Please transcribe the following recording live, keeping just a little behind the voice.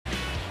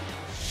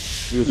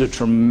He was a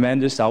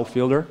tremendous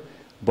outfielder,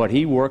 but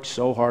he worked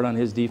so hard on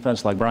his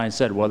defense, like Brian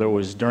said, whether it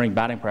was during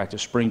batting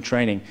practice, spring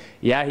training.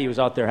 Yeah, he was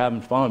out there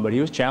having fun, but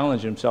he was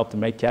challenging himself to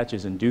make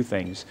catches and do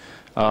things.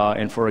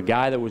 And for a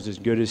guy that was as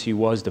good as he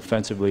was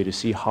defensively, to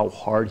see how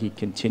hard he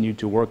continued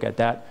to work at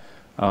that,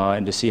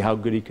 and to see how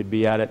good he could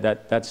be at it,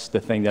 that's the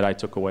thing that I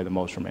took away the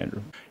most from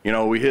Andruw. You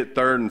know, we hit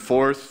third and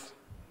fourth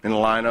in the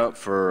lineup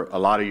for a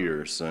lot of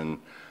years, and,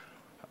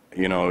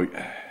 you know,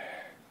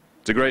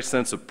 it's a great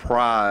sense of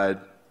pride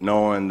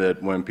knowing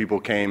that when people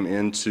came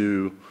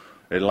into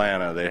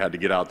Atlanta, they had to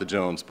get out the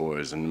Jones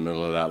boys in the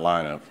middle of that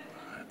lineup.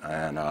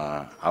 And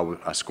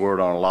I scored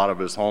on a lot of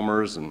his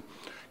homers and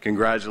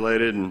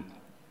congratulated, and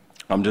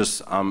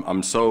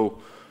I'm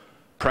so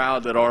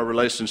proud that our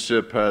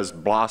relationship has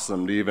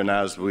blossomed even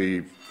as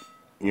we,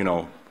 you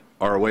know,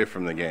 are away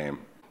from the game.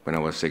 When I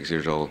was 6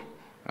 years old,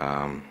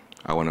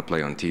 I want to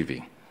play on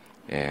TV,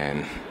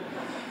 and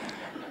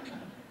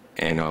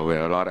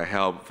with a lot of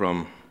help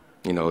from,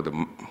 you know,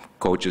 the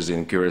coaches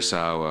in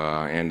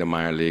Curacao and the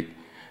minor league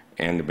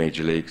and the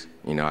major leagues,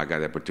 you know, I got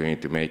the opportunity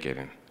to make it.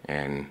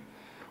 And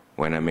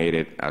when I made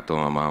it, I told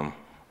my mom,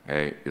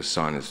 "Hey, your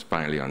son is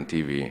finally on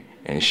TV,"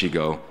 and she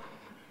go,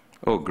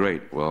 "Oh,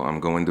 great. Well,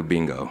 I'm going to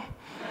bingo."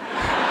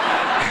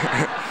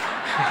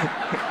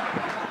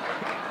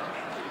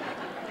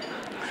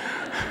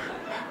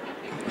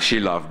 She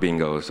loved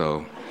bingo,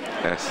 so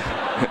that's.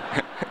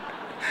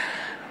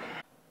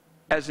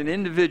 As an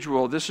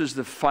individual, this is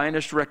the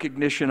finest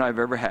recognition I've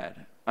ever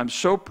had. I'm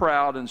so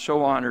proud and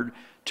so honored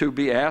to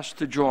be asked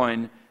to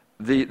join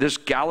this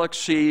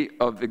galaxy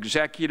of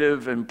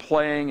executive and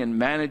playing and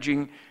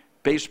managing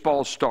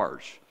baseball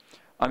stars.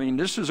 I mean,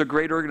 this is a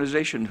great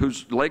organization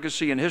whose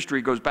legacy and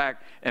history goes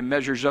back and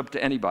measures up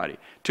to anybody.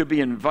 To be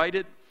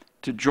invited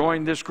to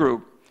join this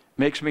group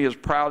makes me as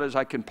proud as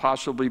I can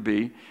possibly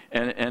be,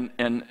 and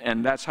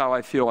that's how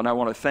I feel. And I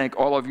want to thank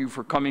all of you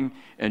for coming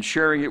and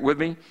sharing it with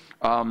me.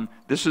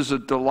 This is a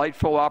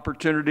delightful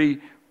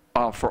opportunity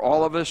for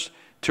all of us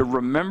to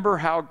remember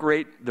how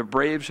great the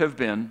Braves have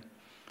been,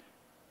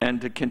 and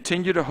to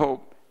continue to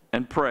hope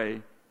and pray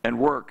and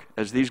work,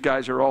 as these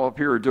guys are all up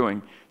here are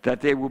doing,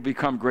 that they will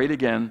become great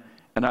again,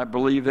 and I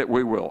believe that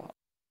we will.